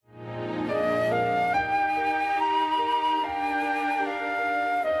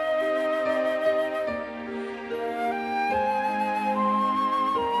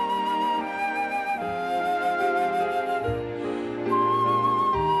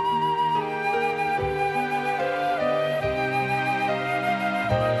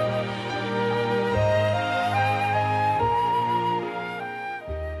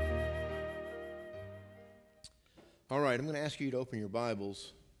ask you to open your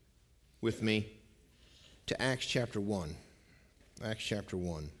Bibles with me to Acts chapter 1. Acts chapter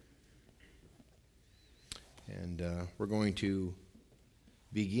 1. And we're going to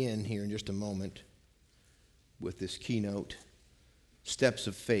begin here in just a moment with this keynote, Steps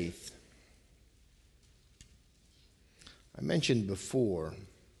of Faith. I mentioned before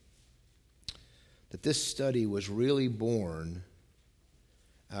that this study was really born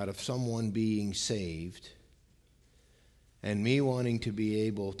out of someone being saved and me wanting to be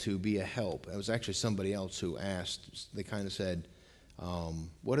able to be a help. It was actually somebody else who asked. They kind of said,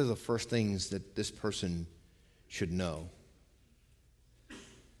 what are the first things that this person should know?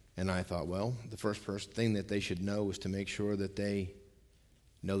 And I thought, well, the first thing that they should know is to make sure that they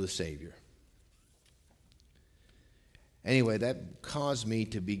know the Savior. Anyway, that caused me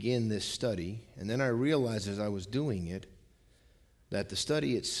to begin this study, and then I realized as I was doing it that the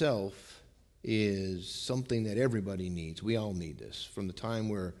study itself is something that everybody needs. We all need this. From the time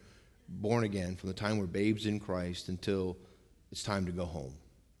we're born again, from the time we're babes in Christ until it's time to go home.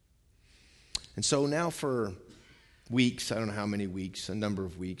 And so now for weeks, I don't know how many weeks, a number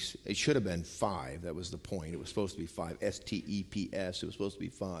of weeks, it should have been 5. That was the point. It was supposed to be 5. STEPS. It was supposed to be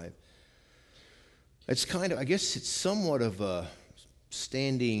 5. It's kind of, I guess it's somewhat of a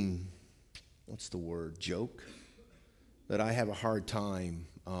standing, joke, that I have a hard time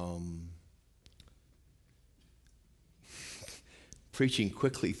preaching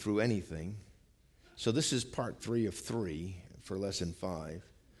quickly through anything. So this is part 3 of 3 for lesson 5.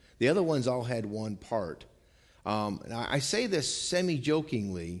 The other ones all had one part. And I say this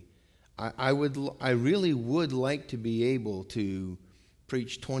semi-jokingly. I really would like to be able to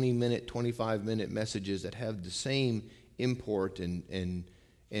preach 20-minute, 25-minute messages that have the same import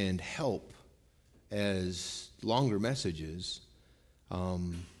and help as longer messages.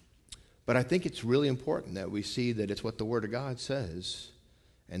 But I think it's really important that we see that it's what the Word of God says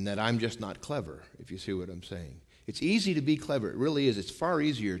and that I'm just not clever, if you see what I'm saying. It's easy to be clever. It really is. It's far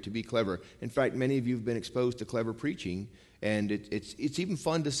easier to be clever. In fact, many of you have been exposed to clever preaching, and it's even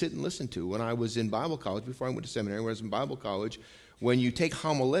fun to sit and listen to. When I was in Bible college, before I went to seminary, when I was in Bible college, when you take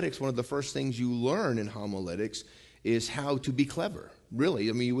homiletics, one of the first things you learn in homiletics is how to be clever. Really,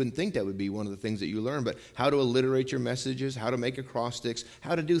 I mean, you wouldn't think that would be one of the things that you learn, but how to alliterate your messages, how to make acrostics,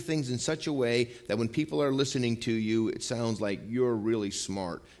 how to do things in such a way that when people are listening to you, it sounds like you're really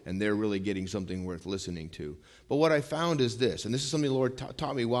smart and they're really getting something worth listening to. But what I found is this, and this is something the Lord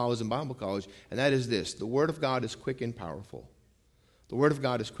taught me while I was in Bible college, and that is this: the Word of God is quick and powerful. The Word of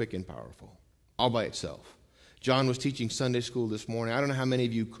God is quick and powerful, all by itself. John was teaching Sunday school this morning. I don't know how many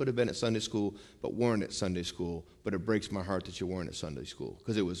of you could have been at Sunday school but weren't at Sunday school, but it breaks my heart that you weren't at Sunday school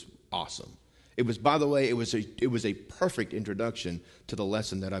because it was awesome. It was, by the way, it was a perfect introduction to the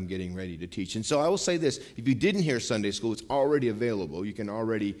lesson that I'm getting ready to teach. And so I will say this: if you didn't hear Sunday school, it's already available. You can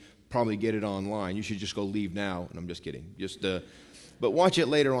already probably get it online. You should just go leave now. And I'm just kidding. But watch it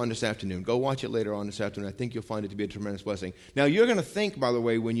later on this afternoon. Go watch it later on this afternoon. I think you'll find it to be a tremendous blessing. Now, you're going to think, by the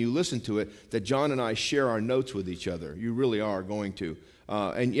way, when you listen to it, that John and I share our notes with each other. You really are going to.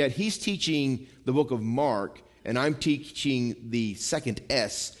 And yet he's teaching the book of Mark, and I'm teaching the second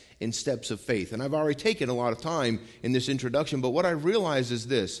S in Steps of Faith. And I've already taken a lot of time in this introduction, but what I realize is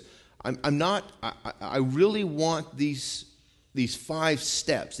this. I really want these 5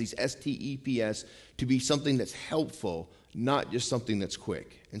 steps, these STEPS, to be something that's helpful, not just something that's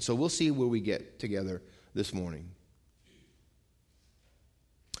quick. And so we'll see where we get together this morning.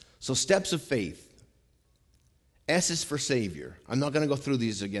 So steps of faith. S is for Savior. I'm not going to go through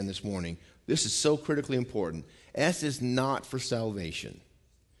these again this morning. This is so critically important. S is not for salvation.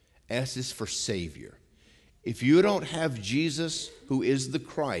 S is for Savior. If you don't have Jesus, who is the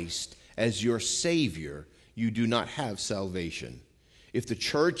Christ, as your Savior, you do not have salvation. If the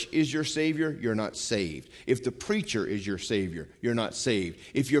church is your Savior, you're not saved. If the preacher is your Savior, you're not saved.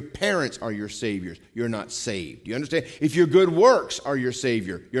 If your parents are your Saviors, you're not saved. Do you understand? If your good works are your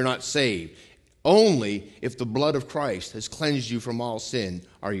Savior, you're not saved. Only if the blood of Christ has cleansed you from all sin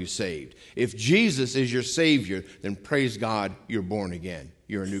are you saved. If Jesus is your Savior, then praise God, you're born again.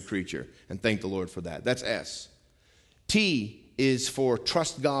 You're a new creature. And thank the Lord for that. That's S. T is for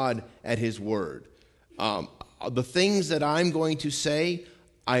trust God at His word. The things that I'm going to say,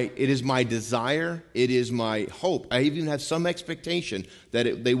 it is my desire, it is my hope. I even have some expectation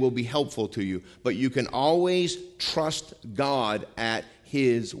that they will be helpful to you. But you can always trust God at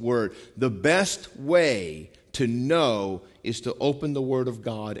His word. The best way to know is to open the Word of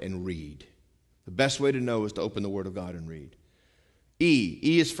God and read. The best way to know is to open the Word of God and read.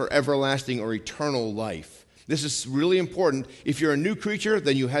 E is for everlasting or eternal life. This is really important. If you're a new creature,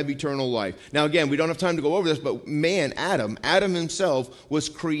 then you have eternal life. Now, again, we don't have time to go over this, but man, Adam himself was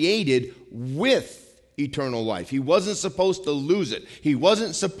created with eternal life. He wasn't supposed to lose it. He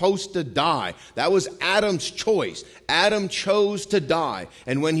wasn't supposed to die. That was Adam's choice. Adam chose to die.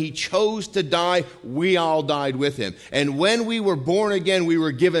 And when he chose to die, we all died with him. And when we were born again, we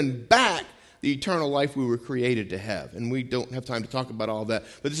were given back the eternal life we were created to have. And we don't have time to talk about all that.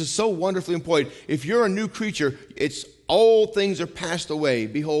 But this is so wonderfully important. If you're a new creature, it's old things are passed away.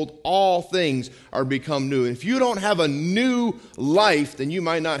 Behold, all things are become new. If you don't have a new life, then you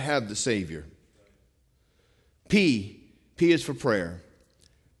might not have the Savior. P is for prayer.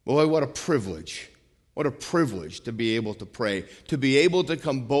 Boy, what a privilege. What a privilege to be able to pray, to be able to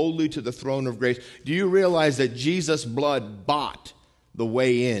come boldly to the throne of grace. Do you realize that Jesus' blood bought the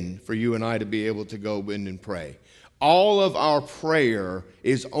way in for you and I to be able to go in and pray? All of our prayer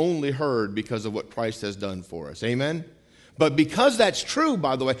is only heard because of what Christ has done for us. Amen? But because that's true,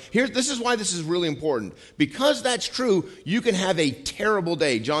 by the way, this is why this is really important. Because that's true, you can have a terrible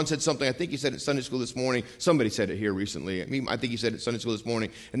day. John said something, I think he said it at Sunday school this morning. Somebody said it here recently. I think he said it at Sunday school this morning.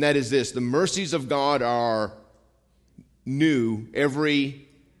 And that is this: the mercies of God are new every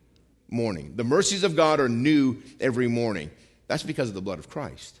morning. The mercies of God are new every morning. That's because of the blood of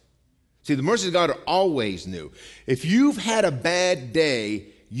Christ. See, the mercies of God are always new. If you've had a bad day,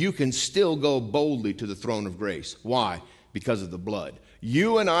 you can still go boldly to the throne of grace. Why? Because of the blood.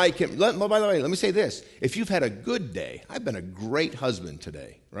 You and I can, by the way, let me say this. If you've had a good day, I've been a great husband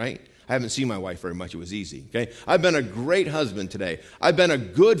today, right? I haven't seen my wife very much. It was easy, okay? I've been a great husband today. I've been a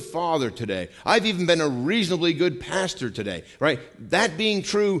good father today. I've even been a reasonably good pastor today, right? That being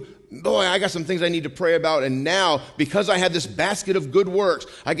true, boy, I got some things I need to pray about. And now, because I have this basket of good works,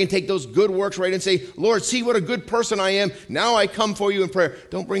 I can take those good works right and say, Lord, see what a good person I am. Now I come for you in prayer.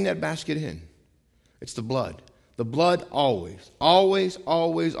 Don't bring that basket in. It's the blood. The blood always, always,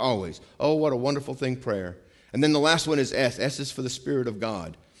 always, always. Oh, what a wonderful thing, prayer. And then the last one is S. S is for the Spirit of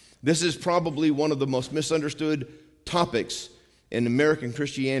God. This is probably one of the most misunderstood topics in American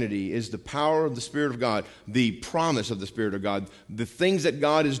Christianity, is the power of the Spirit of God, the promise of the Spirit of God, the things that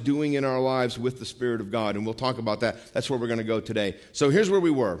God is doing in our lives with the Spirit of God. And we'll talk about that. That's where we're going to go today. So here's where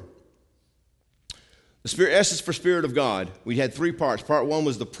we were. The Spirit, S is for Spirit of God. We had three parts. Part one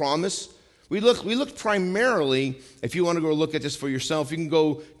was the promise. We looked primarily, if you want to go look at this for yourself, you can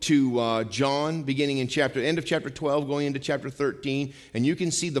go to John, beginning in end of chapter 12, going into chapter 13, and you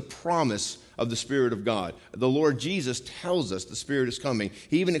can see the promise of the Spirit of God. The Lord Jesus tells us the Spirit is coming.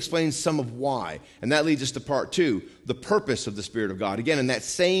 He even explains some of why. And that leads us to part two, the purpose of the Spirit of God. Again, in that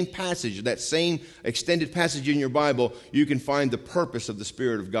same passage, that same extended passage in your Bible, you can find the purpose of the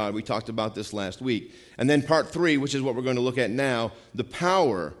Spirit of God. We talked about this last week. And then part three, which is what we're going to look at now, the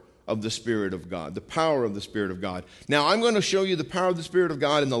power of the Spirit of God, the power of the Spirit of God. Now, I'm going to show you the power of the Spirit of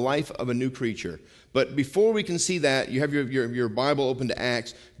God in the life of a new creature. But before we can see that, you have your Bible open to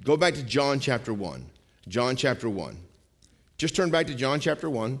Acts. Go back to John chapter 1. John chapter 1. Just turn back to John chapter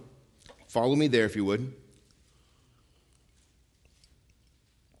 1. Follow me there if you would.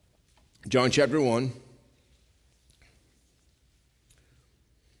 John chapter 1.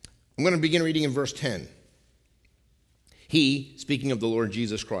 I'm going to begin reading in verse 10. He, speaking of the Lord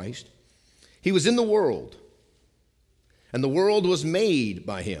Jesus Christ, he was in the world, and the world was made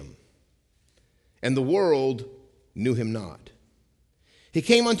by him, and the world knew him not. He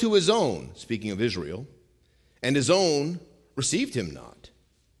came unto his own, speaking of Israel, and his own received him not.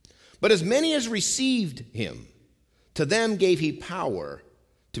 But as many as received him, to them gave he power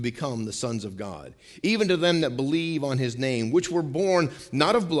to become the sons of God, even to them that believe on his name, which were born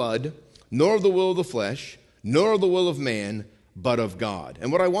not of blood, nor of the will of the flesh, nor of the will of man, but of God.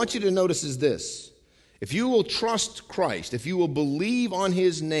 And what I want you to notice is this. If you will trust Christ, if you will believe on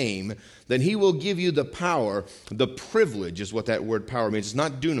his name, then he will give you the power, the privilege is what that word power means. It's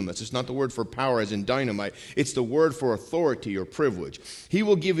not dunamis. It's not the word for power as in dynamite. It's the word for authority or privilege. He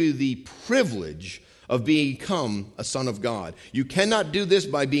will give you the privilege of become a son of God. You cannot do this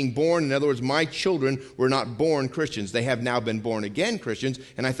by being born. In other words, my children were not born Christians. They have now been born again Christians,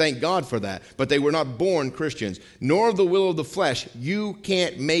 and I thank God for that. But they were not born Christians. Nor of the will of the flesh. You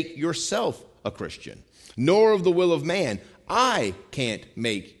can't make yourself a Christian. Nor of the will of man. I can't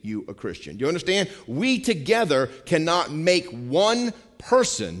make you a Christian. Do you understand? We together cannot make one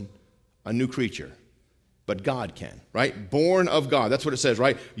person a new creature. But God can, right? Born of God. That's what it says,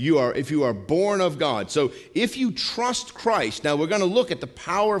 right? If you are born of God. So if you trust Christ, now we're going to look at the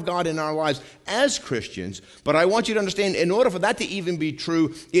power of God in our lives as Christians, but I want you to understand, in order for that to even be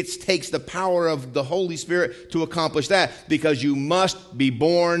true, it takes the power of the Holy Spirit to accomplish that, because you must be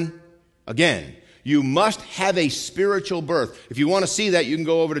born again. You must have a spiritual birth. If you want to see that, you can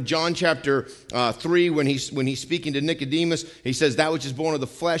go over to John chapter 3 when he's speaking to Nicodemus. He says, that which is born of the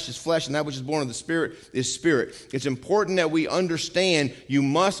flesh is flesh, and that which is born of the Spirit is spirit. It's important that we understand you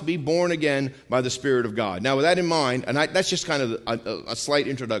must be born again by the Spirit of God. Now, with that in mind, and that's just kind of a slight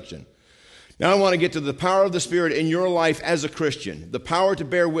introduction. Now I want to get to the power of the Spirit in your life as a Christian, the power to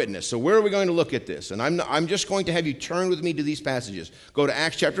bear witness. So where are we going to look at this? And I'm just going to have you turn with me to these passages. Go to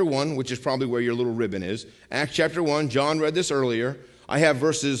Acts chapter 1, which is probably where your little ribbon is. Acts chapter 1, John read this earlier. I have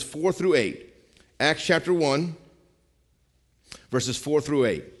verses 4 through 8. Acts chapter 1, verses 4 through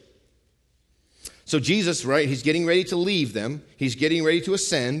 8. So Jesus, right, he's getting ready to leave them. He's getting ready to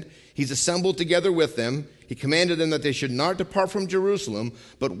ascend. He's assembled together with them. He commanded them that they should not depart from Jerusalem,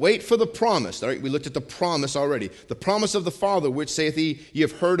 but wait for the promise. All right, we looked at the promise already. The promise of the Father, which saith he, ye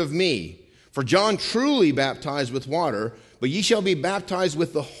have heard of me. For John truly baptized with water, but ye shall be baptized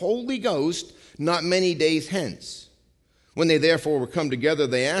with the Holy Ghost not many days hence. When they therefore were come together,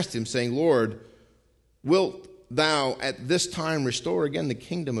 they asked him, saying, Lord, wilt thou at this time restore again the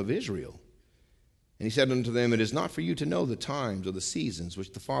kingdom of Israel? And he said unto them, it is not for you to know the times or the seasons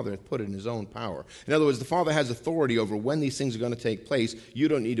which the Father hath put in his own power. In other words, the Father has authority over when these things are going to take place. You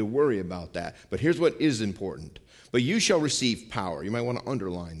don't need to worry about that. But here's what is important. But you shall receive power. You might want to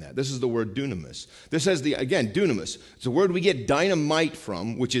underline that. This is the word dunamis. This says, again, dunamis. It's a word we get dynamite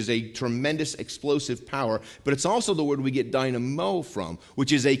from, which is a tremendous explosive power. But it's also the word we get dynamo from,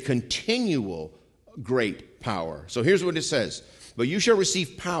 which is a continual great power. So here's what it says. But you shall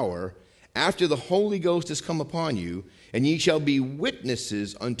receive power after the Holy Ghost is come upon you, and ye shall be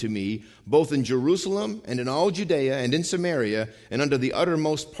witnesses unto me, both in Jerusalem and in all Judea and in Samaria and unto the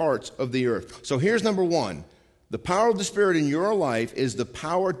uttermost parts of the earth. So here's number one. The power of the Spirit in your life is the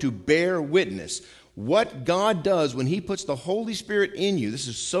power to bear witness. What God does when he puts the Holy Spirit in you, this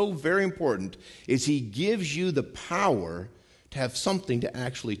is so very important, is he gives you the power to have something to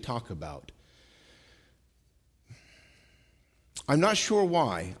actually talk about. I'm not sure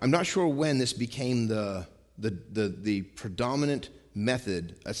why. I'm not sure when this became the predominant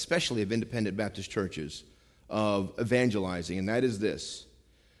method, especially of independent Baptist churches, of evangelizing, and that is this: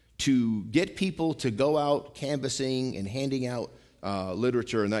 to get people to go out canvassing and handing out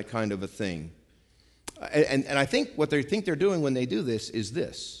literature and that kind of a thing. And I think what they think they're doing when they do this is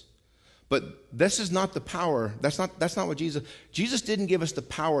this. But this is not the power. That's not what Jesus didn't give us the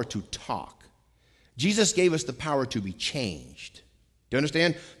power to talk. Jesus gave us the power to be changed. Do you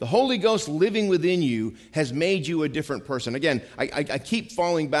understand? The Holy Ghost living within you has made you a different person. Again, I keep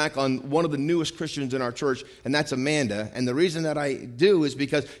falling back on one of the newest Christians in our church, and that's Amanda. And the reason that I do is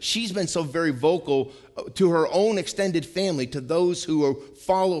because she's been so very vocal to her own extended family, to those who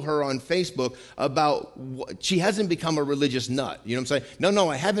follow her on Facebook, about she hasn't become a religious nut. You know what I'm saying? No,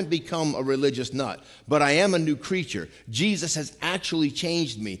 I haven't become a religious nut, but I am a new creature. Jesus has actually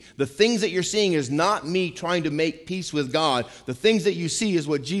changed me. The things that you're seeing is not me trying to make peace with God. The things that you see is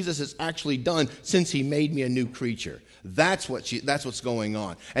what Jesus has actually done since he made me a new creature. That's what's going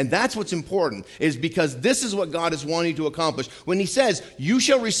on. And that's what's important, is because this is what God is wanting to accomplish. When he says, you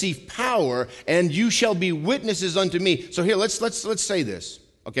shall receive power and you shall be witnesses unto me. So here, let's say this.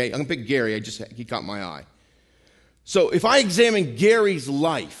 Okay, I'm going to pick Gary. He caught my eye. So if I examine Gary's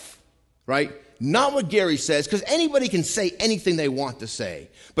life, right, not what Gary says, because anybody can say anything they want to say.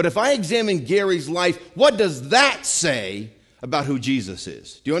 But if I examine Gary's life, what does that say about who Jesus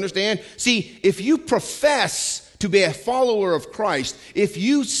is? Do you understand? See, if you profess to be a follower of Christ, if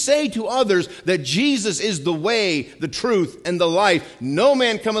you say to others that Jesus is the way, the truth, and the life, no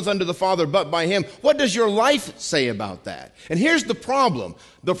man cometh unto the Father but by him, what does your life say about that? And here's the problem.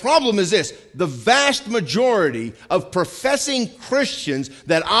 The problem is this: the vast majority of professing Christians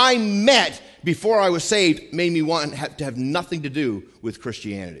that I met before I was saved made me want to have nothing to do with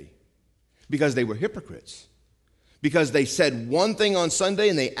Christianity, because they were hypocrites. Because they said one thing on Sunday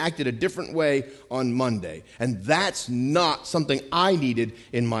and they acted a different way on Monday. And that's not something I needed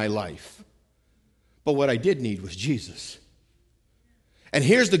in my life. But what I did need was Jesus. And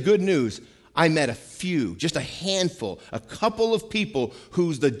here's the good news. I met a few, just a handful, a couple of people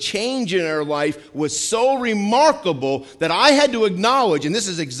whose the change in their life was so remarkable that I had to acknowledge, and this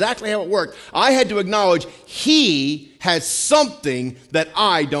is exactly how it worked, I had to acknowledge he has something that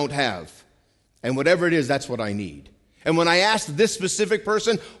I don't have. And whatever it is, that's what I need. And when I asked this specific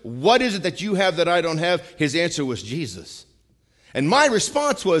person, what is it that you have that I don't have? His answer was Jesus. And my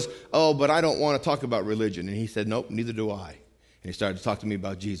response was, oh, but I don't want to talk about religion. And he said, nope, neither do I. And he started to talk to me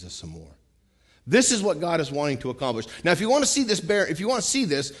about Jesus some more. This is what God is wanting to accomplish. Now, if you want to see this,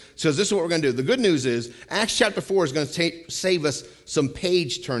 so this is what we're going to do. The good news is Acts chapter 4 is going to save us some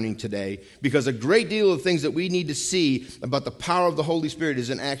page turning today, because a great deal of things that we need to see about the power of the Holy Spirit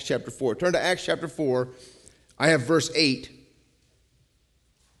is in Acts chapter 4. Turn to Acts chapter 4. I have verse 8.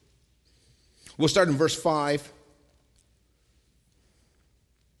 We'll start in verse 5.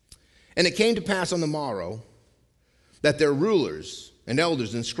 And it came to pass on the morrow that their rulers and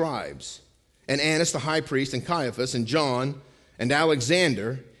elders and scribes, and Annas the high priest, and Caiaphas, and John, and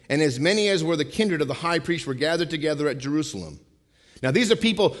Alexander, and as many as were the kindred of the high priest, were gathered together at Jerusalem. Now these are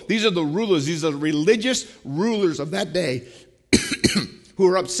the rulers, these are the religious rulers of that day who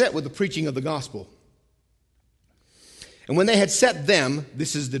were upset with the preaching of the gospel. And when they had set them,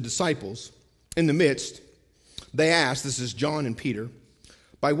 this is the disciples, in the midst, they asked, this is John and Peter,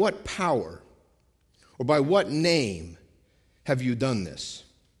 by what power or by what name have you done this?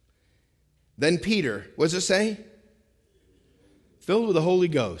 Then Peter, what does it say? Filled with the Holy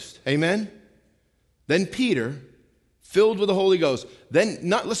Ghost. Amen? Then Peter, filled with the Holy Ghost.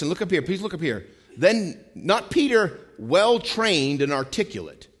 Listen, look up here. Please look up here. Then, not Peter, well-trained and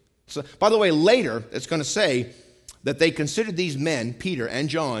articulate. So, by the way, later, it's going to say that they considered these men, Peter and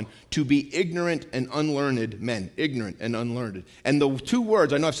John, to be ignorant and unlearned men. Ignorant and unlearned. And the two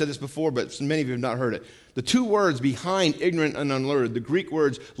words, I know I've said this before, but many of you have not heard it. The two words behind ignorant and unlearned, the Greek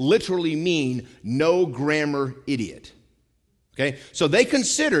words literally mean no grammar idiot. Okay? So they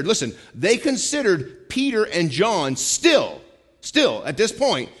considered Peter and John still at this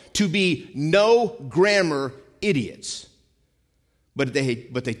point to be no grammar idiots. But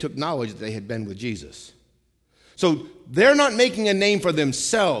they took knowledge that they had been with Jesus. So they're not making a name for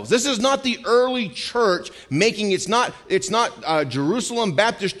themselves. This is not the early church it's not Jerusalem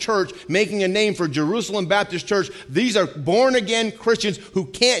Baptist Church making a name for Jerusalem Baptist Church. These are born again Christians who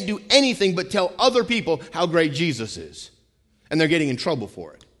can't do anything but tell other people how great Jesus is. And they're getting in trouble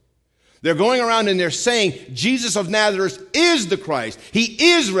for it. They're going around and they're saying Jesus of Nazareth is the Christ.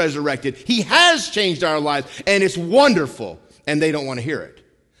 He is resurrected. He has changed our lives, and it's wonderful. And they don't want to hear it.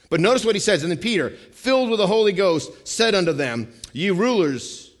 But notice what he says. And then Peter, filled with the Holy Ghost, said unto them, ye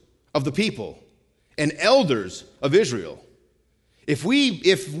rulers of the people and elders of Israel, if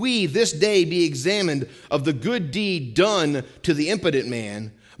we this day be examined of the good deed done to the impotent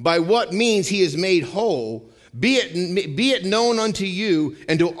man, by what means he is made whole, be it known unto you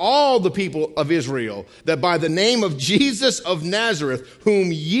and to all the people of Israel, that by the name of Jesus of Nazareth,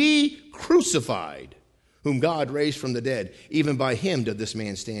 whom ye crucified, whom God raised from the dead, even by him did this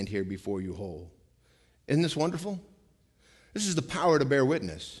man stand here before you whole. Isn't this wonderful? This is the power to bear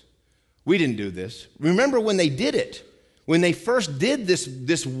witness. We didn't do this. Remember when they did it, when they first did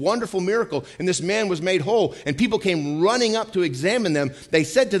this wonderful miracle, and this man was made whole, and people came running up to examine them, they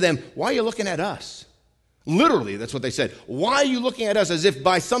said to them, why are you looking at us? Literally, that's what they said. Why are you looking at us as if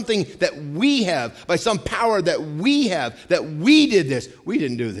by something that we have, by some power that we have, that we did this? We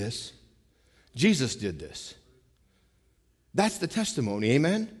didn't do this. Jesus did this. That's the testimony,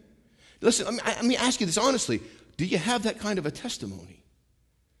 amen? Listen, let me ask you this honestly. Do you have that kind of a testimony?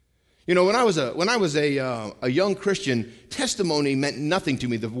 You know, when I was a young Christian, testimony meant nothing to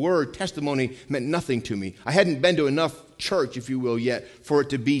me. The word testimony meant nothing to me. I hadn't been to enough church, if you will, yet for it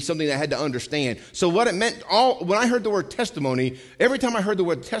to be something that I had to understand. So what it meant, when I heard the word testimony, every time I heard the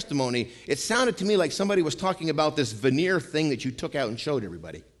word testimony, it sounded to me like somebody was talking about this veneer thing that you took out and showed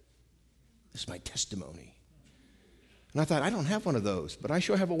everybody. This is my testimony. And I thought, I don't have one of those, but I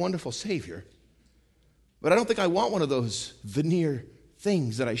sure have a wonderful Savior. But I don't think I want one of those veneer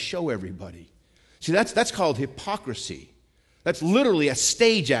things that I show everybody. See, that's called hypocrisy. That's literally a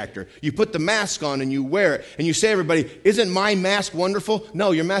stage actor. You put the mask on and you wear it, and you say to everybody, isn't my mask wonderful?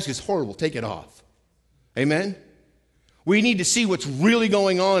 No, your mask is horrible. Take it off. Amen? We need to see what's really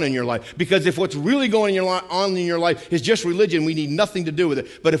going on in your life. Because if what's really going on in your life is just religion, we need nothing to do with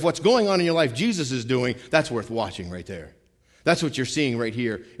it. But if what's going on in your life Jesus is doing, that's worth watching right there. That's what you're seeing right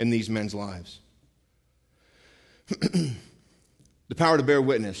here in these men's lives. The power to bear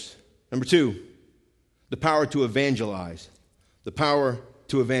witness. Number 2, the power to evangelize. The power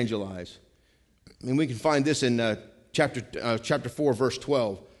to evangelize. And we can find this in chapter 4, verse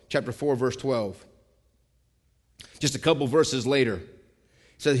 12. Chapter 4, verse 12. Just a couple verses later,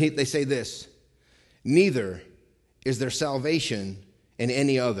 so they say this, neither is there salvation in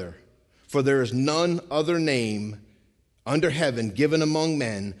any other, for there is none other name under heaven given among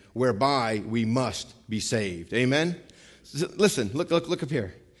men whereby we must be saved. Amen? Listen, look up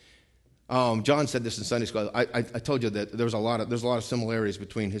here. John said this in Sunday school. I told you that there's a lot of similarities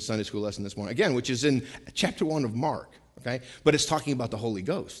between his Sunday school lesson this morning, again, which is in chapter 1 of Mark, okay? But it's talking about the Holy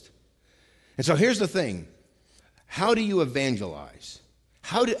Ghost. And so here's the thing. How do you evangelize?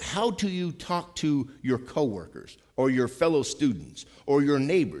 How do you talk to your coworkers or your fellow students or your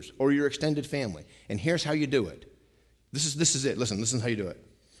neighbors or your extended family? And here's how you do it. This is it. Listen how you do it.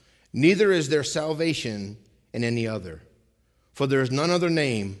 Neither is there salvation in any other, for there is none other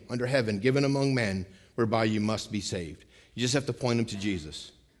name under heaven given among men whereby you must be saved. You just have to point them to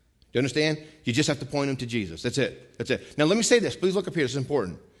Jesus. Do you understand? You just have to point them to Jesus. That's it. That's it. Now let me say this. Please look up here. This is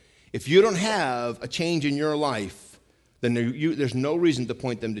important. If you don't have a change in your life, then there's no reason to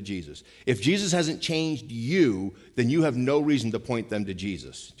point them to Jesus. If Jesus hasn't changed you, then you have no reason to point them to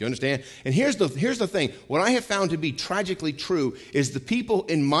Jesus. Do you understand? And here's the thing. What I have found to be tragically true is the people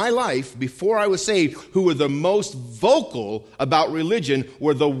in my life before I was saved who were the most vocal about religion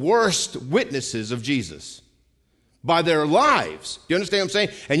were the worst witnesses of Jesus. By their lives. Do you understand what I'm saying?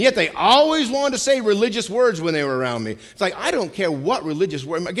 And yet they always wanted to say religious words when they were around me. It's like, I don't care what religious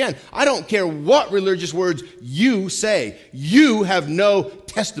word. Again, I don't care what religious words you say. You have no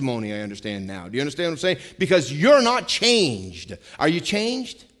testimony, I understand now. Do you understand what I'm saying? Because you're not changed. Are you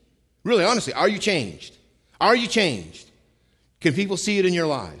changed? Really, honestly, are you changed? Are you changed? Can people see it in your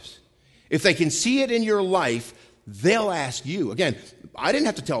lives? If they can see it in your life, they'll ask you. Again, I didn't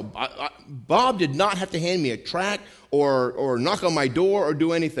have to tell. Bob did not have to hand me a tract or knock on my door or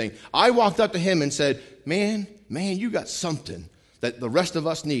do anything. I walked up to him and said, man, you got something that the rest of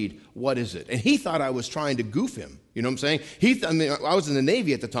us need. What is it? And he thought I was trying to goof him. You know what I'm saying? I was in the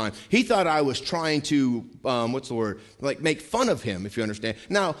Navy at the time. He thought I was trying to, like make fun of him, if you understand.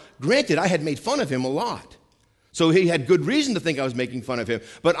 Now, granted, I had made fun of him a lot. So he had good reason to think I was making fun of him.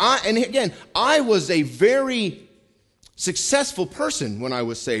 But I was a very successful person when I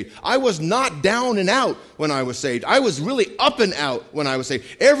was saved. I was not down and out when I was saved. I was really up and out when I was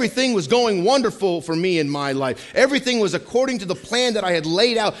saved. Everything was going wonderful for me in my life. Everything was according to the plan that I had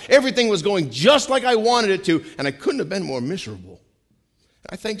laid out. Everything was going just like I wanted it to, and I couldn't have been more miserable.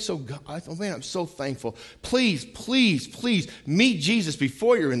 I think so, God. I'm so thankful. Please, please, please meet Jesus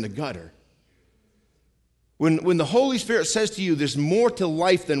before you're in the gutter. When the Holy Spirit says to you, there's more to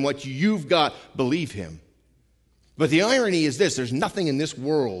life than what you've got, believe him. But the irony is this, there's nothing in this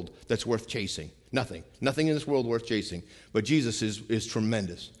world that's worth chasing. Nothing. Nothing in this world worth chasing. But Jesus is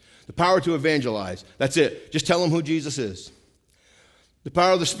tremendous. The power to evangelize. That's it. Just tell them who Jesus is. The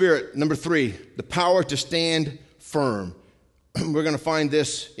power of the Spirit. Number 3, the power to stand firm. We're going to find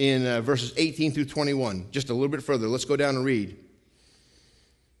this in verses 18 through 21. Just a little bit further. Let's go down and read.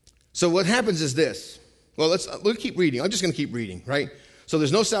 So what happens is this. Well, let's keep reading. I'm just going to keep reading, right? So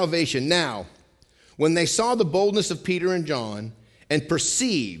there's no salvation. Now, when they saw the boldness of Peter and John and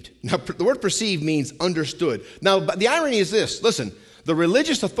perceived, now the word perceived means understood. Now, the irony is this, listen, the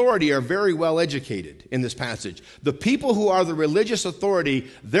religious authority are very well educated in this passage. The people who are the religious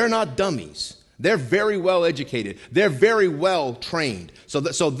authority, they're not dummies. They're very well educated. They're very well trained. So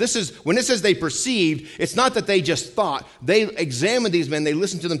this is, when it says they perceived, it's not that they just thought. They examined these men. They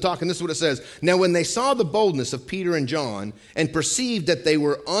listened to them talk. And this is what it says. Now, when they saw the boldness of Peter and John and perceived that they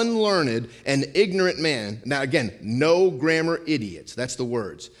were unlearned and ignorant men. Now, again, no grammar idiots. That's the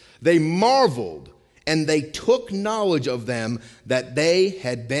words. They marveled and they took knowledge of them that they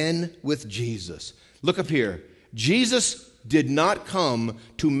had been with Jesus. Look up here. Jesus did not come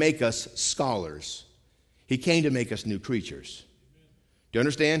to make us scholars. He came to make us new creatures. Do you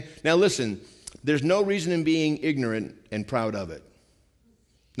understand? Now listen, there's no reason in being ignorant and proud of it.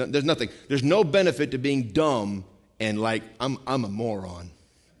 No, there's nothing. There's no benefit to being dumb and like, I'm a moron.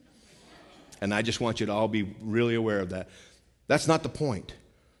 And I just want you to all be really aware of that. That's not the point.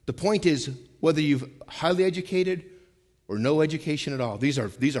 The point is whether you've highly educated or no education at all. These are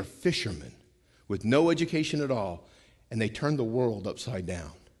fishermen with no education at all. And they turn the world upside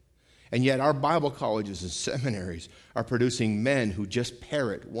down. And yet our Bible colleges and seminaries are producing men who just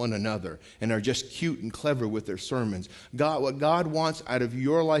parrot one another and are just cute and clever with their sermons. What God wants out of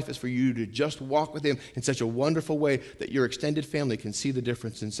your life is for you to just walk with him in such a wonderful way that your extended family can see the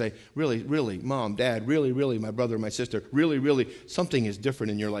difference and say, really, really, Mom, Dad, really, really, my brother, my sister, really, really, something is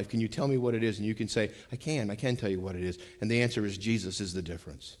different in your life. Can you tell me what it is? And you can say, I can tell you what it is. And the answer is Jesus is the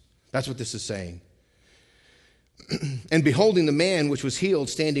difference. That's what this is saying. And beholding the man which was healed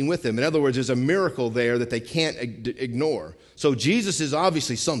standing with him. In other words, there's a miracle there that they can't ignore. So Jesus is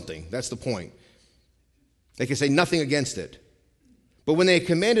obviously something. That's the point. They can say nothing against it. But when they had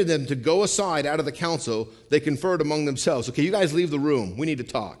commanded them to go aside out of the council, they conferred among themselves. Okay, you guys leave the room. We need to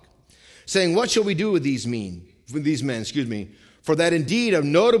talk. Saying, what shall we do with these men? For that indeed a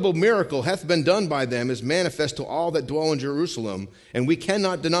notable miracle hath been done by them is manifest to all that dwell in Jerusalem, and we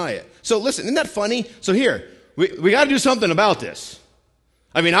cannot deny it. So listen, isn't that funny? So here, we got to do something about this.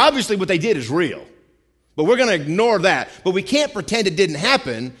 I mean, obviously what they did is real. But we're going to ignore that. But we can't pretend it didn't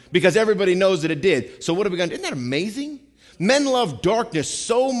happen because everybody knows that it did. So what are we going to do? Isn't that amazing? Men love darkness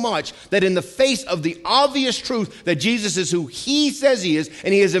so much that in the face of the obvious truth that Jesus is who he says he is,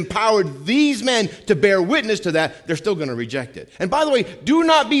 and he has empowered these men to bear witness to that, they're still going to reject it. And by the way, do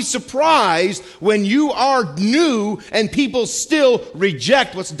not be surprised when you are new and people still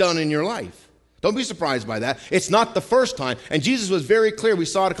reject what's done in your life. Don't be surprised by that. It's not the first time. And Jesus was very clear. We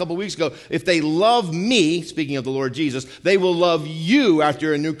saw it a couple weeks ago. If they love me, speaking of the Lord Jesus, they will love you after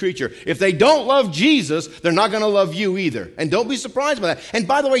you're a new creature. If they don't love Jesus, they're not going to love you either. And don't be surprised by that. And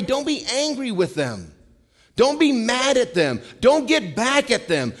by the way, don't be angry with them. Don't be mad at them. Don't get back at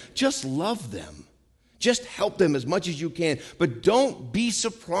them. Just love them. Just help them as much as you can. But don't be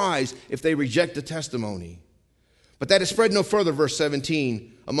surprised if they reject the testimony. But that is spread no further, verse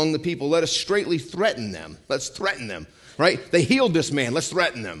 17, among the people. Let us straightly threaten them. Let's threaten them, right? They healed this man. Let's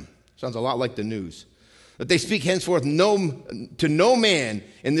threaten them. Sounds a lot like the news. That they speak henceforth to no man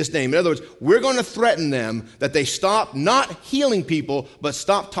in this name. In other words, we're going to threaten them that they stop not healing people, but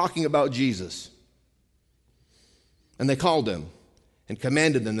stop talking about Jesus. And they called them and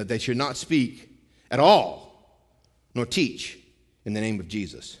commanded them that they should not speak at all, nor teach in the name of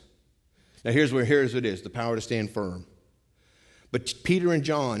Jesus. Now here's what it is, the power to stand firm. But Peter and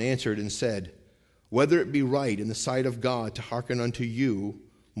John answered and said, whether it be right in the sight of God to hearken unto you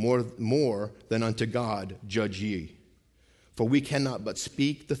more than unto God, judge ye. For we cannot but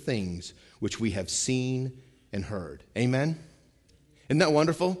speak the things which we have seen and heard. Amen? Isn't that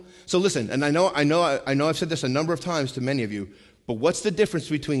wonderful? So listen, and I know I've said this a number of times to many of you, but what's the difference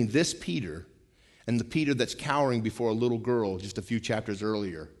between this Peter and the Peter that's cowering before a little girl just a few chapters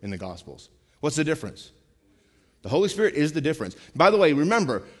earlier in the Gospels? What's the difference? The Holy Spirit is the difference. By the way,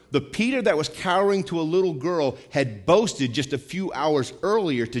 remember, the Peter that was cowering to a little girl had boasted just a few hours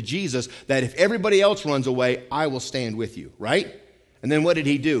earlier to Jesus that if everybody else runs away, I will stand with you, right? And then what did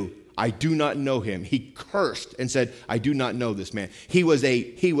he do? I do not know him. He cursed and said, I do not know this man. He was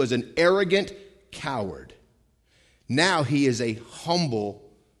an arrogant coward. Now he is a humble,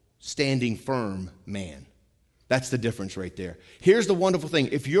 standing firm man. That's the difference right there. Here's the wonderful thing.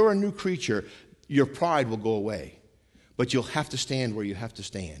 If you're a new creature, your pride will go away. But you'll have to stand where you have to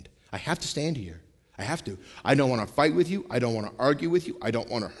stand. I have to stand here. I have to. I don't want to fight with you. I don't want to argue with you. I don't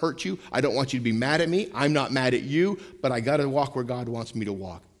want to hurt you. I don't want you to be mad at me. I'm not mad at you, but I got to walk where God wants me to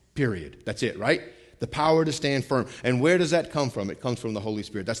walk. Period. That's it, right? The power to stand firm. And where does that come from? It comes from the Holy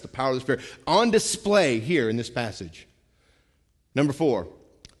Spirit. That's the power of the Spirit on display here in this passage. Number 4.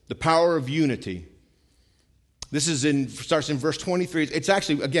 The power of unity. This starts in verse 23. It's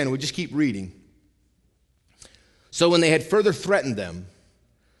actually, again, we just keep reading. So when they had further threatened them,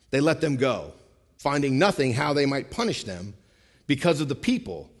 they let them go, finding nothing how they might punish them because of the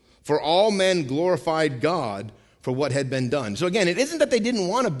people. For all men glorified God for what had been done. So again, it isn't that they didn't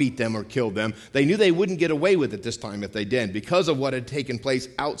want to beat them or kill them. They knew they wouldn't get away with it this time if they did, because of what had taken place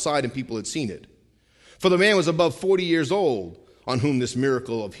outside and people had seen it. For the man was above 40 years old, on whom this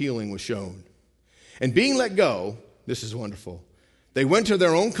miracle of healing was shown. And being let go, this is wonderful, they went to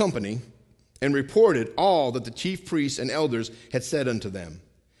their own company and reported all that the chief priests and elders had said unto them.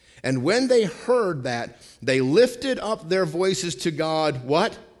 And when they heard that, they lifted up their voices to God,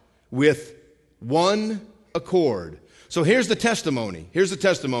 what? With one accord. So here's the testimony.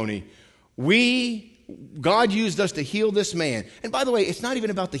 God used us to heal this man. And by the way, it's not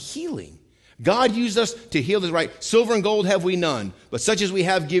even about the healing. God used us to heal this, right? Silver and gold have we none, but such as we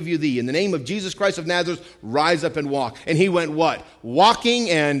have give you thee. In the name of Jesus Christ of Nazareth, rise up and walk. And he went what? Walking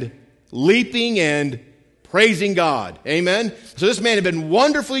and leaping and praising God. Amen? So this man had been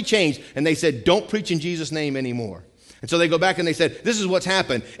wonderfully changed. And they said, don't preach in Jesus' name anymore. And so they go back and they said, this is what's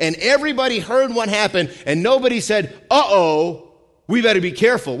happened. And everybody heard what happened. And nobody said, uh-oh, we better be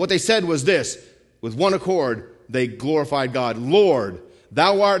careful. What they said was this. With one accord, they glorified God. Lord,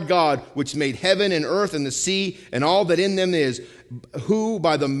 thou art God, which made heaven and earth and the sea and all that in them is, who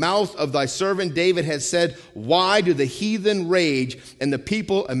by the mouth of thy servant David has said, why do the heathen rage and the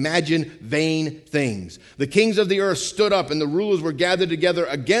people imagine vain things? The kings of the earth stood up and the rulers were gathered together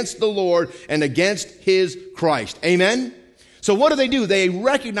against the Lord and against his Christ. Amen? So what do? They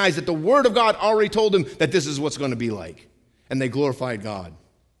recognize that the word of God already told them that this is what's going to be like. And they glorified God.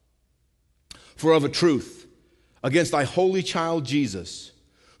 For of a truth, against thy holy child Jesus,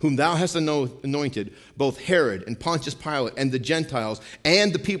 whom thou hast anointed, both Herod and Pontius Pilate and the Gentiles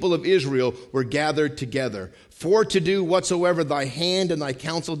and the people of Israel were gathered together, for to do whatsoever thy hand and thy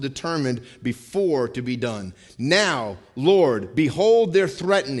counsel determined before to be done. Now, Lord, behold their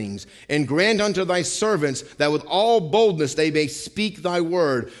threatenings, and grant unto thy servants that with all boldness they may speak thy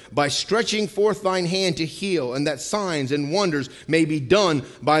word, by stretching forth thine hand to heal, and that signs and wonders may be done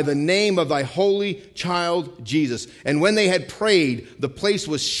by the name of thy holy child Jesus. And when they had prayed, the place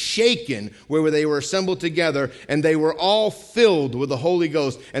was shaken where they were assembled together, and they were all filled with the Holy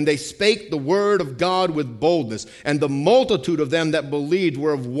Ghost, and they spake the word of God with boldness. And the multitude of them that believed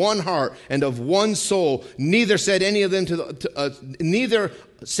were of one heart and of one soul. Neither said any of them neither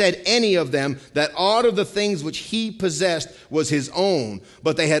said any of them that aught of the things which he possessed was his own,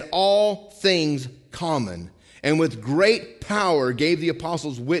 but they had all things common. And with great power gave the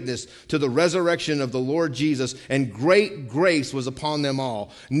apostles witness to the resurrection of the Lord Jesus, and great grace was upon them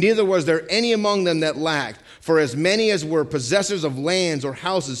all. Neither was there any among them that lacked, for as many as were possessors of lands or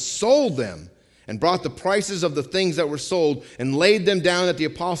houses sold them, and brought the prices of the things that were sold, and laid them down at the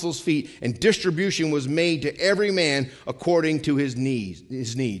apostles' feet, and distribution was made to every man according to his needs.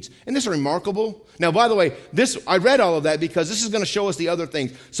 Isn't this remarkable? Now, by the way, I read all of that because this is going to show us the other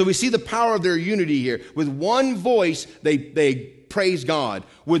things. So we see the power of their unity here. With one voice, they praise God.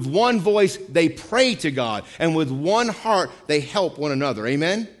 With one voice, they pray to God. And with one heart, they help one another.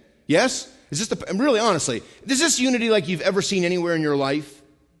 Amen? Yes? Really, honestly, is this unity like you've ever seen anywhere in your life?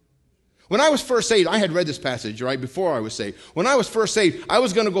 When I was first saved, I had read this passage, right, before I was saved. When I was first saved, I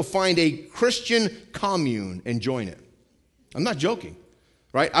was going to go find a Christian commune and join it. I'm not joking,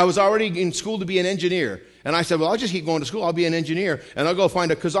 right? I was already in school to be an engineer. And I said, well, I'll just keep going to school. I'll be an engineer. And I'll go find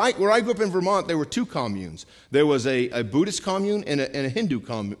because where I grew up in Vermont, there were two communes. There was a Buddhist commune and a Hindu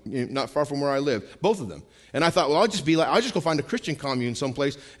commune, not far from where I live, both of them. And I thought, well, I'll just go find a Christian commune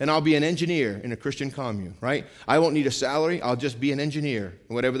someplace, and I'll be an engineer in a Christian commune, right? I won't need a salary. I'll just be an engineer.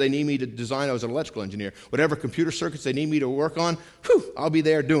 And whatever they need me to design, I was an electrical engineer. Whatever computer circuits they need me to work on, I'll be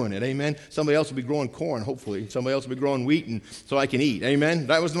there doing it, amen? Somebody else will be growing corn, hopefully. Somebody else will be growing wheat and so I can eat, amen?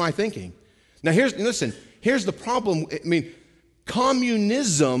 That was my thinking. Now, here's the problem. I mean,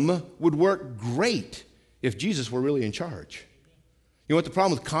 communism would work great if Jesus were really in charge. You know what the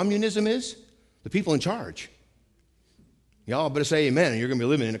problem with communism is? The people in charge. Y'all better say amen, and you're going to be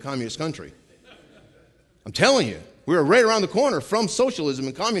living in a communist country. I'm telling you, we're right around the corner from socialism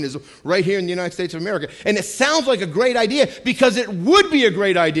and communism right here in the United States of America. And it sounds like a great idea because it would be a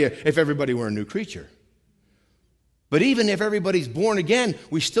great idea if everybody were a new creature. But even if everybody's born again,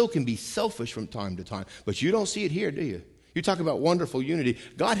 we still can be selfish from time to time. But you don't see it here, do you? You talk about wonderful unity.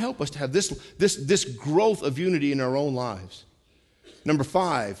 God help us to have this growth of unity in our own lives. Number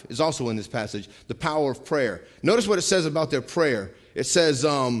 5 is also in this passage, the power of prayer. Notice what it says about their prayer. It says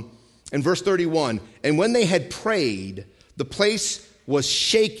in verse 31, and when they had prayed, the place was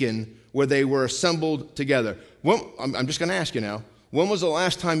shaken where they were assembled together. I'm just going to ask you now, when was the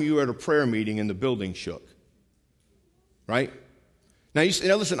last time you were at a prayer meeting and the building shook? Right? Now,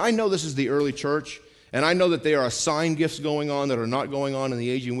 listen, I know this is the early church, and I know that there are assigned gifts going on that are not going on in the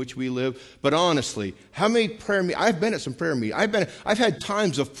age in which we live. But honestly, how many prayer meetings? I've been at some prayer meetings. I've had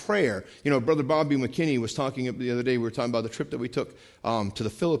times of prayer. You know, Brother Bobby McKinney was talking the other day. We were talking about the trip that we took to the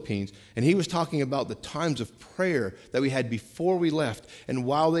Philippines, and he was talking about the times of prayer that we had before we left, and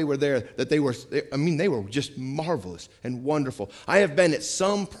while they were there, that they were just marvelous and wonderful. I have been at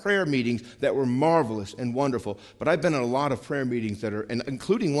some prayer meetings that were marvelous and wonderful, but I've been at a lot of prayer meetings that are, and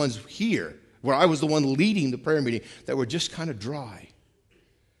including ones here, where I was the one leading the prayer meeting, that were just kind of dry.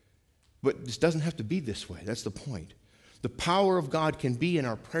 But this doesn't have to be this way. That's the point. The power of God can be in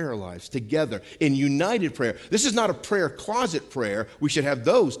our prayer lives together in united prayer. This is not a prayer closet prayer. We should have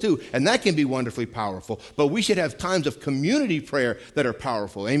those too, and that can be wonderfully powerful. But we should have times of community prayer that are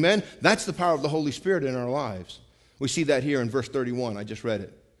powerful. Amen? That's the power of the Holy Spirit in our lives. We see that here in verse 31. I just read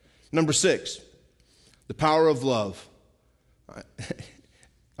it. Number 6, the power of love.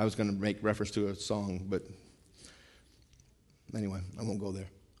 I was going to make reference to a song, but anyway, I won't go there.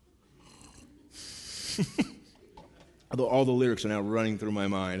 Although all the lyrics are now running through my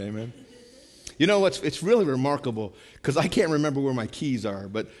mind, amen? You know, it's really remarkable, because I can't remember where my keys are,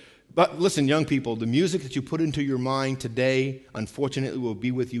 but listen, young people, the music that you put into your mind today, unfortunately, will be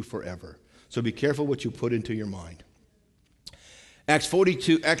with you forever. So be careful what you put into your mind. Acts 4,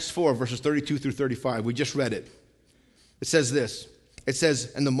 verses 32 through 35, we just read it. It says this. It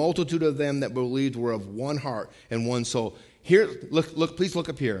says, and the multitude of them that believed were of one heart and one soul. Here, look, please look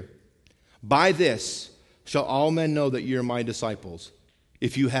up here. By this shall all men know that you're my disciples,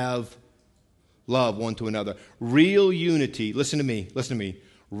 if you have love one to another. Real unity, listen to me.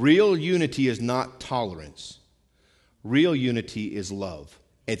 Real unity is not tolerance. Real unity is love.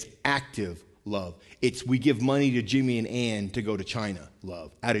 It's active love. It's we give money to Jimmy and Ann to go to China,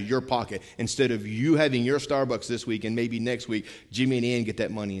 love, out of your pocket. Instead of you having your Starbucks this week and maybe next week, Jimmy and Ann get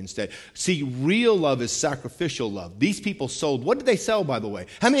that money instead. See, real love is sacrificial love. These people sold. What did they sell, by the way?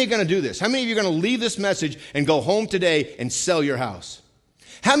 How many are going to do this? How many of you are going to leave this message and go home today and sell your house?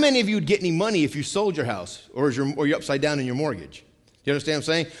 How many of you would get any money if you sold your house or you're upside down in your mortgage? You understand what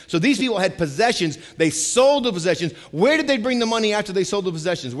I'm saying? So these people had possessions. They sold the possessions. Where did they bring the money after they sold the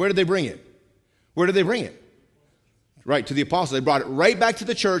possessions? Where did they bring it? Where did they bring it? Right, to the apostles. They brought it right back to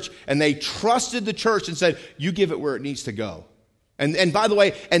the church, and they trusted the church and said, you give it where it needs to go. And by the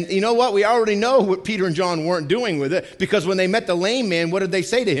way, and you know what? We already know what Peter and John weren't doing with it, because when they met the lame man, what did they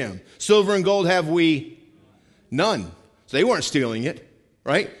say to him? Silver and gold have we none. So they weren't stealing it,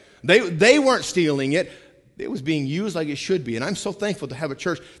 right? They weren't stealing it. It was being used like it should be. And I'm so thankful to have a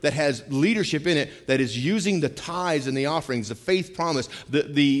church that has leadership in it that is using the tithes and the offerings, the faith promise,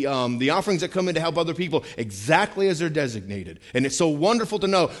 the offerings that come in to help other people exactly as they're designated. And it's so wonderful to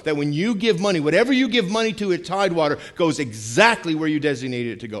know that when you give money, whatever you give money to at Tidewater goes exactly where you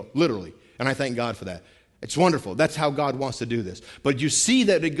designated it to go, literally. And I thank God for that. It's wonderful. That's how God wants to do this. But you see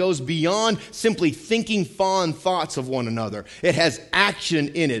that it goes beyond simply thinking fond thoughts of one another. It has action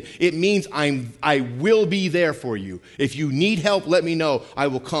in it. It means I will be there for you. If you need help, let me know. I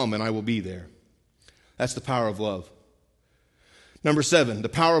will come and I will be there. That's the power of love. Number 7, the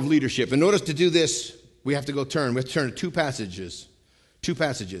power of leadership. In order to do this, we have to turn to two passages.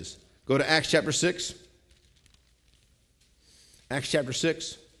 Go to Acts chapter 6. Acts chapter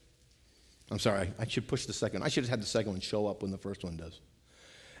 6. I'm sorry, I should push the second. I should have had the second one show up when the first one does.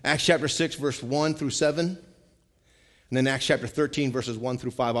 Acts chapter 6, verse 1 through 7. And then Acts chapter 13, verses 1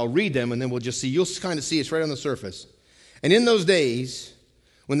 through 5. I'll read them, and then we'll just see. You'll kind of see it's right on the surface. And in those days,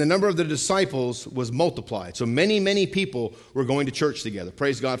 when the number of the disciples was multiplied, so many, many people were going to church together.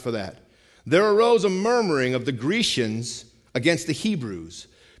 Praise God for that. There arose a murmuring of the Grecians against the Hebrews,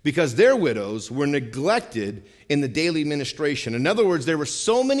 because their widows were neglected in the daily ministration. In other words, there were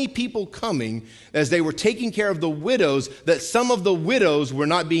so many people coming as they were taking care of the widows that some of the widows were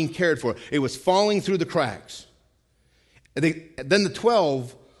not being cared for. It was falling through the cracks. Then the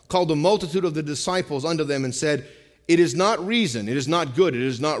 12 called a multitude of the disciples unto them and said, it is not reason, it is not good, it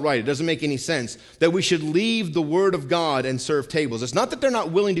is not right, it doesn't make any sense that we should leave the word of God and serve tables. It's not that they're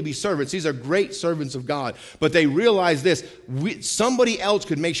not willing to be servants. These are great servants of God. But they realize this, somebody else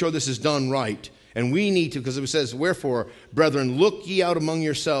could make sure this is done right. And we need to, because it says, wherefore, brethren, look ye out among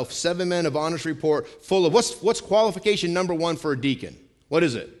yourselves 7 men of honest report, full of, what's qualification number 1 for a deacon? What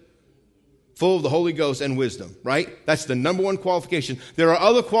is it? Full of the Holy Ghost and wisdom, right? That's the number 1 qualification. There are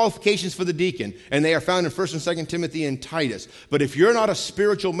other qualifications for the deacon, and they are found in 1 and 2 Timothy and Titus. But if you're not a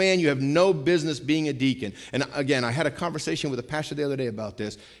spiritual man, you have no business being a deacon. And again, I had a conversation with a pastor the other day about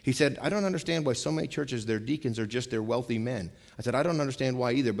this. He said, I don't understand why so many churches, their deacons are just their wealthy men. I said, I don't understand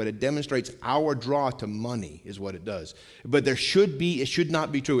why either, but it demonstrates our draw to money is what it does. But it should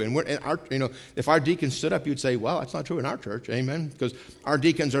not be true. And if our deacons stood up, you'd say, well, that's not true in our church, amen, because our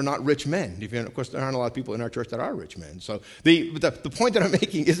deacons are not rich men. Of course, there aren't a lot of people in our church that are rich men. So the point that I'm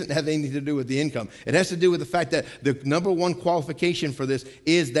making doesn't have anything to do with the income. It has to do with the fact that the number 1 qualification for this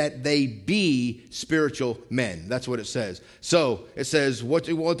is that they be spiritual men. That's what it says. So it says what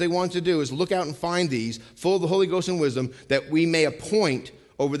they want to do is look out and find these, full of the Holy Ghost and wisdom, that we may appoint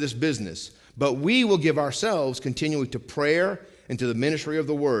over this business. But we will give ourselves continually to prayer and to the ministry of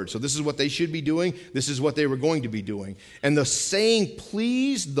the word. So this is what they should be doing. This is what they were going to be doing. And the saying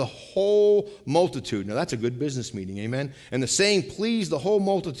pleased the whole multitude. Now that's a good business meeting, amen? And the saying pleased the whole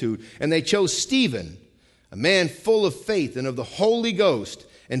multitude. And they chose Stephen, a man full of faith and of the Holy Ghost,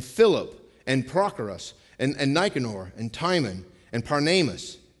 and Philip, and Prochorus, and Nicanor, and Timon, and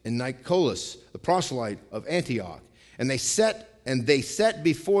Parnamas, and Nicholas, the proselyte of Antioch. And they set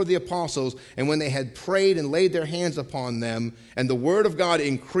before the apostles, and when they had prayed and laid their hands upon them, and the word of God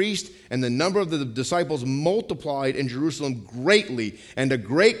increased, and the number of the disciples multiplied in Jerusalem greatly, and a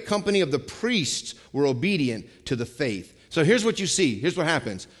great company of the priests were obedient to the faith. So here's what you see. Here's what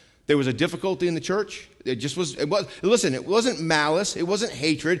happens. There was a difficulty in the church. Listen, it wasn't malice. It wasn't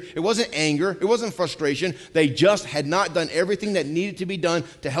hatred. It wasn't anger. It wasn't frustration. They just had not done everything that needed to be done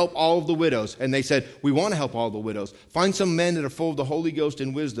to help all of the widows. And they said, we want to help all the widows. Find some men that are full of the Holy Ghost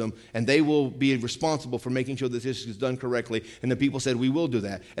and wisdom, and they will be responsible for making sure that this is done correctly. And the people said, we will do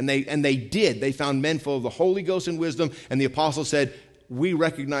that. And they did. They found men full of the Holy Ghost and wisdom, and the apostles said, we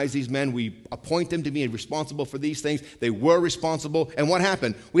recognize these men. We appoint them to be responsible for these things. They were responsible. And what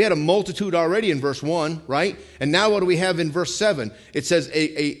happened? We had a multitude already in verse 1, right? And now what do we have in verse 7? It says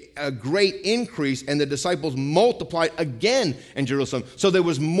a great increase, and the disciples multiplied again in Jerusalem. So there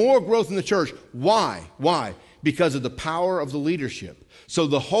was more growth in the church. Why? Why? Because of the power of the leadership. So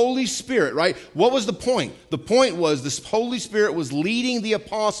the Holy Spirit, right? What was the point? The point was this Holy Spirit was leading the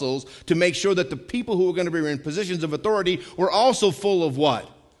apostles to make sure that the people who were going to be in positions of authority were also full of what?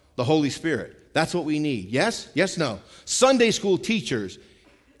 The Holy Spirit. That's what we need. Yes? Yes, no. Sunday school teachers,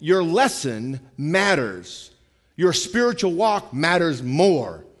 your lesson matters. Your spiritual walk matters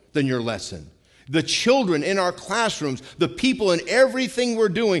more than your lesson. The children in our classrooms, the people in everything we're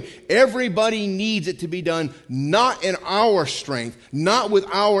doing, everybody needs it to be done not in our strength, not with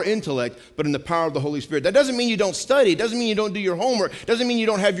our intellect, but in the power of the Holy Spirit. That doesn't mean you don't study. It doesn't mean you don't do your homework. It doesn't mean you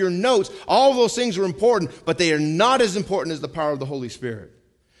don't have your notes. All of those things are important, but they are not as important as the power of the Holy Spirit.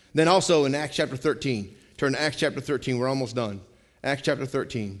 Then also in Acts chapter 13, turn to Acts chapter 13. We're almost done. Acts chapter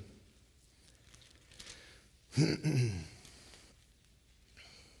 13.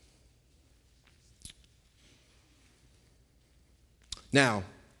 Now,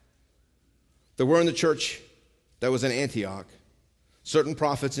 there were in the church that was in Antioch certain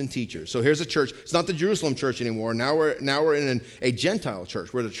prophets and teachers. So here's a church. It's not the Jerusalem church anymore. Now we're in a Gentile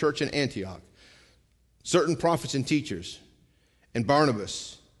church. We're the church in Antioch. Certain prophets and teachers. And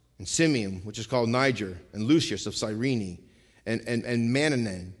Barnabas and Simeon, which is called Niger, and Lucius of Cyrene, and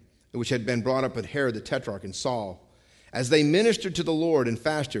Manaen, which had been brought up at Herod the Tetrarch, and Saul. As they ministered to the Lord and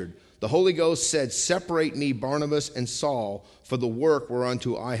fasted, the Holy Ghost said, "Separate me, Barnabas and Saul, for the work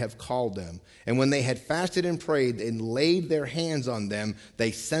whereunto I have called them." And when they had fasted and prayed and laid their hands on them,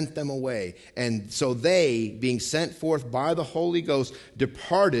 they sent them away. And so they, being sent forth by the Holy Ghost,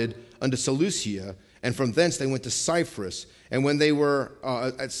 departed unto Seleucia, and from thence they went to Cyprus. And when they were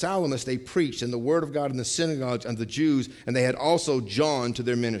at Salamis, they preached in the word of God in the synagogues unto the Jews, and they had also John to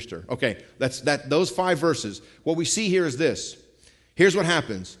their minister. Okay, those 5 verses. What we see here is this. Here's what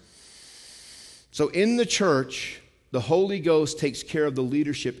happens. So in the church, the Holy Ghost takes care of the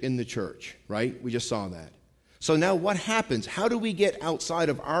leadership in the church, right? We just saw that. So now what happens? How do we get outside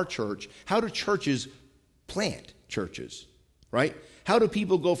of our church? How do churches plant churches, right? How do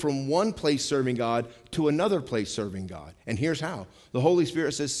people go from one place serving God to another place serving God? And here's how. The Holy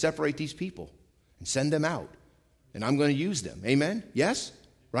Spirit says, separate these people and send them out. And I'm going to use them. Amen? Yes?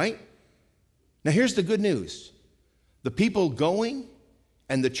 Right? Now here's the good news. The people going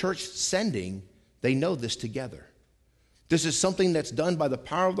and the church sending, they know this together. This is something that's done by the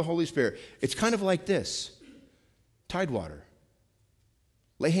power of the Holy Spirit. It's kind of like this. Tidewater.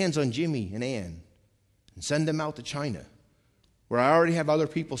 Lay hands on Jimmy and Ann and send them out to China, where I already have other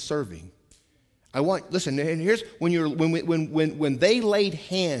people serving. Listen, and here's when they laid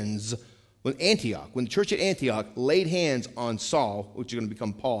hands, when the church at Antioch laid hands on Saul, which is going to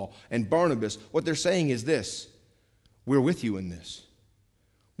become Paul, and Barnabas, what they're saying is this: we're with you in this.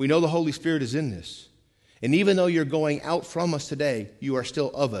 We know the Holy Spirit is in this. And even though you're going out from us today, you are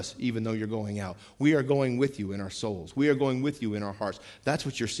still of us, even though you're going out. We are going with you in our souls. We are going with you in our hearts. That's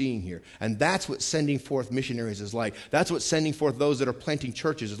what you're seeing here. And that's what sending forth missionaries is like. That's what sending forth those that are planting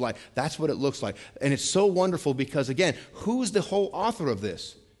churches is like. That's what it looks like. And it's so wonderful because, again, who's the whole author of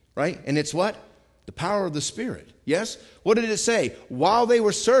this, right? And it's what? The power of the Spirit. Yes? What did it say? While they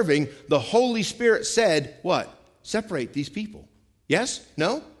were serving, the Holy Spirit said, what? Separate these people. Yes?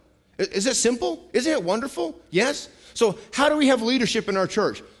 No? Is it simple? Isn't it wonderful? Yes? So how do we have leadership in our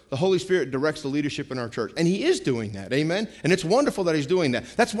church? The Holy Spirit directs the leadership in our church. And He is doing that. Amen? And it's wonderful that He's doing that.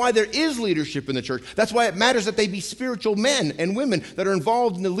 That's why there is leadership in the church. That's why it matters that they be spiritual men and women that are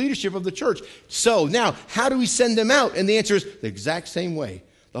involved in the leadership of the church. So now, how do we send them out? And the answer is the exact same way.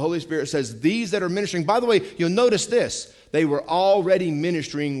 The Holy Spirit says, these that are ministering, by the way, you'll notice this. They were already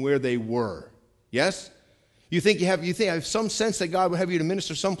ministering where they were. Yes? You think you have some sense that God would have you to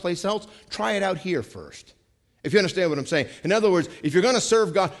minister someplace else? Try it out here first. If you understand what I'm saying. In other words, if you're going to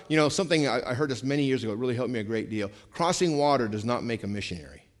serve God, something I heard this many years ago, it really helped me a great deal. Crossing water does not make a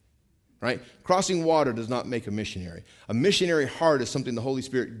missionary. Right? Crossing water does not make a missionary. A missionary heart is something the Holy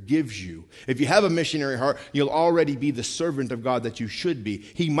Spirit gives you. If you have a missionary heart, you'll already be the servant of God that you should be.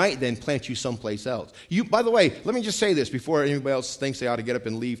 He might then plant you someplace else. By the way, let me just say this before anybody else thinks they ought to get up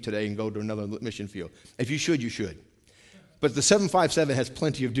and leave today and go to another mission field. If you should, you should. But the 757 has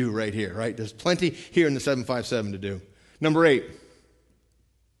plenty of do right here, right? There's plenty here in the 757 to do. Number 8,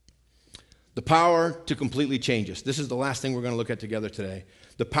 the power to completely change us. This is the last thing we're going to look at together today.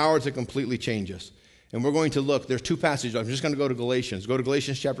 The power to completely change us. And we're going to look, there's 2 passages. I'm just going to go to Galatians. Go to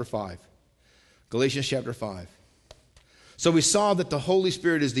Galatians chapter 5. Galatians chapter 5. So we saw that the Holy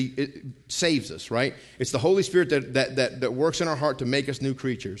Spirit it saves us, right? It's the Holy Spirit that works in our heart to make us new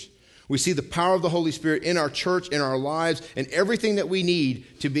creatures. We see the power of the Holy Spirit in our church, in our lives, and everything that we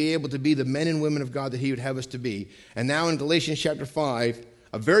need to be able to be the men and women of God that He would have us to be. And now in Galatians chapter 5,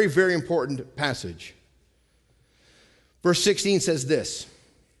 a very, very important passage. Verse 16 says this,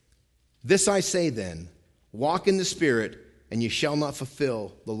 "This I say then, walk in the Spirit, and ye shall not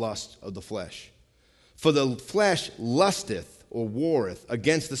fulfill the lust of the flesh. For the flesh lusteth," or warreth,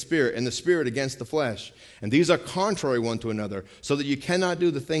 "against the Spirit, and the Spirit against the flesh. And these are contrary one to another, so that you cannot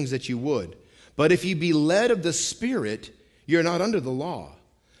do the things that you would. But if ye be led of the Spirit, ye are not under the law.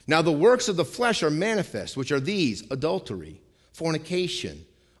 Now the works of the flesh are manifest, which are these: adultery, fornication,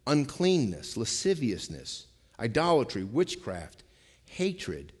 uncleanness, lasciviousness, idolatry, witchcraft,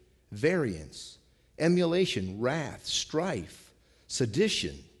 hatred, variance, emulation, wrath, strife,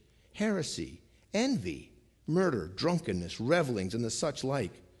 sedition, heresy, envy, murder, drunkenness, revelings, and the such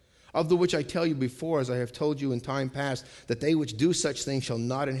like, of the which I tell you before, as I have told you in time past, that they which do such things shall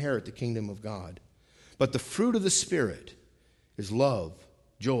not inherit the kingdom of God. But the fruit of the Spirit is love,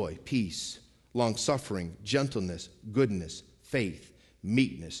 joy, peace, long-suffering, gentleness, goodness, faith,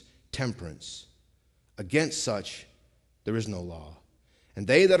 meekness, temperance. Against such there is no law. And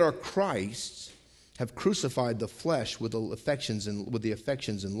they that are Christ's have crucified the flesh with the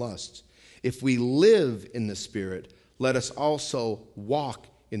affections and lusts. If we live in the Spirit, let us also walk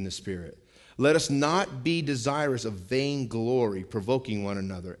in the Spirit. Let us not be desirous of vain glory, provoking one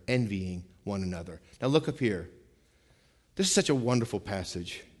another, envying one another. Now look up here. This is such a wonderful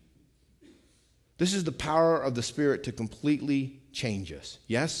passage. This is the power of the Spirit to completely change us.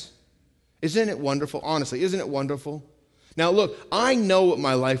 Yes? Isn't it wonderful? Honestly, isn't it wonderful? Now look, I know what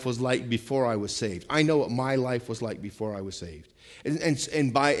my life was like before I was saved. I know what my life was like before I was saved.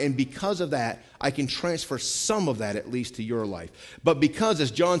 And because of that, I can transfer some of that at least to your life. But because, as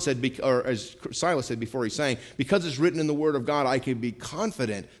John said, or as Silas said before he sang, because it's written in the Word of God, I can be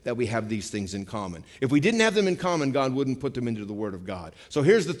confident that we have these things in common. If we didn't have them in common, God wouldn't put them into the Word of God. So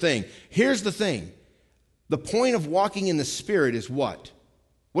here's the thing. The point of walking in the Spirit is what?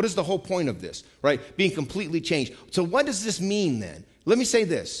 What is the whole point of this, right? Being completely changed. So what does this mean then? Let me say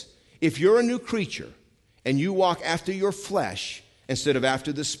this. If you're a new creature and you walk after your flesh instead of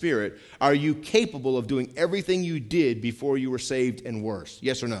after the Spirit, are you capable of doing everything you did before you were saved and worse?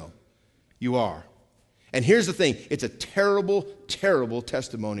 Yes or no? You are. And here's the thing. It's a terrible, terrible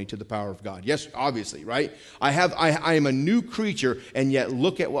testimony to the power of God. Yes, obviously, right? I am a new creature, and yet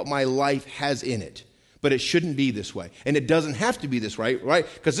look at what my life has in it. But it shouldn't be this way, and it doesn't have to be this way, right?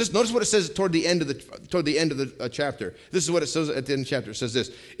 Because notice what it says toward the end of the chapter. This is what it says at the end of the chapter. It says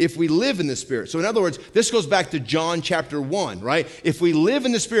this: if we live in the Spirit. So in other words, this goes back to John chapter 1, right? If we live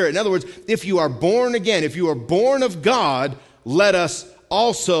in the Spirit, in other words, if you are born again, if you are born of God, let us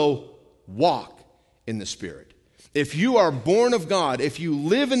also walk in the Spirit. If you are born of God, if you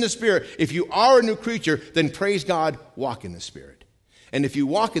live in the Spirit, if you are a new creature, then praise God, walk in the Spirit. And if you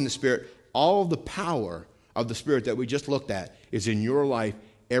walk in the Spirit, all the power of the Spirit that we just looked at is in your life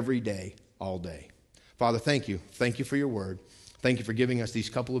every day, all day. Father, thank you. Thank you for your word. Thank you for giving us these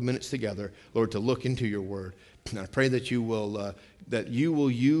couple of minutes together, Lord, to look into your word. And I pray that you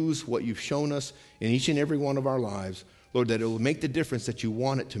will use what you've shown us in each and every one of our lives, Lord, that it will make the difference that you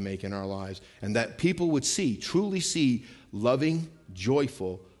want it to make in our lives, and that people would truly see loving,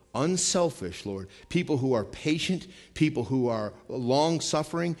 joyful, unselfish, Lord, people who are patient, people who are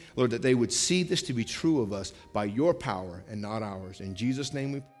long-suffering, Lord, that they would see this to be true of us by your power and not ours. In Jesus'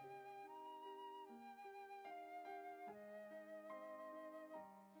 name we pray.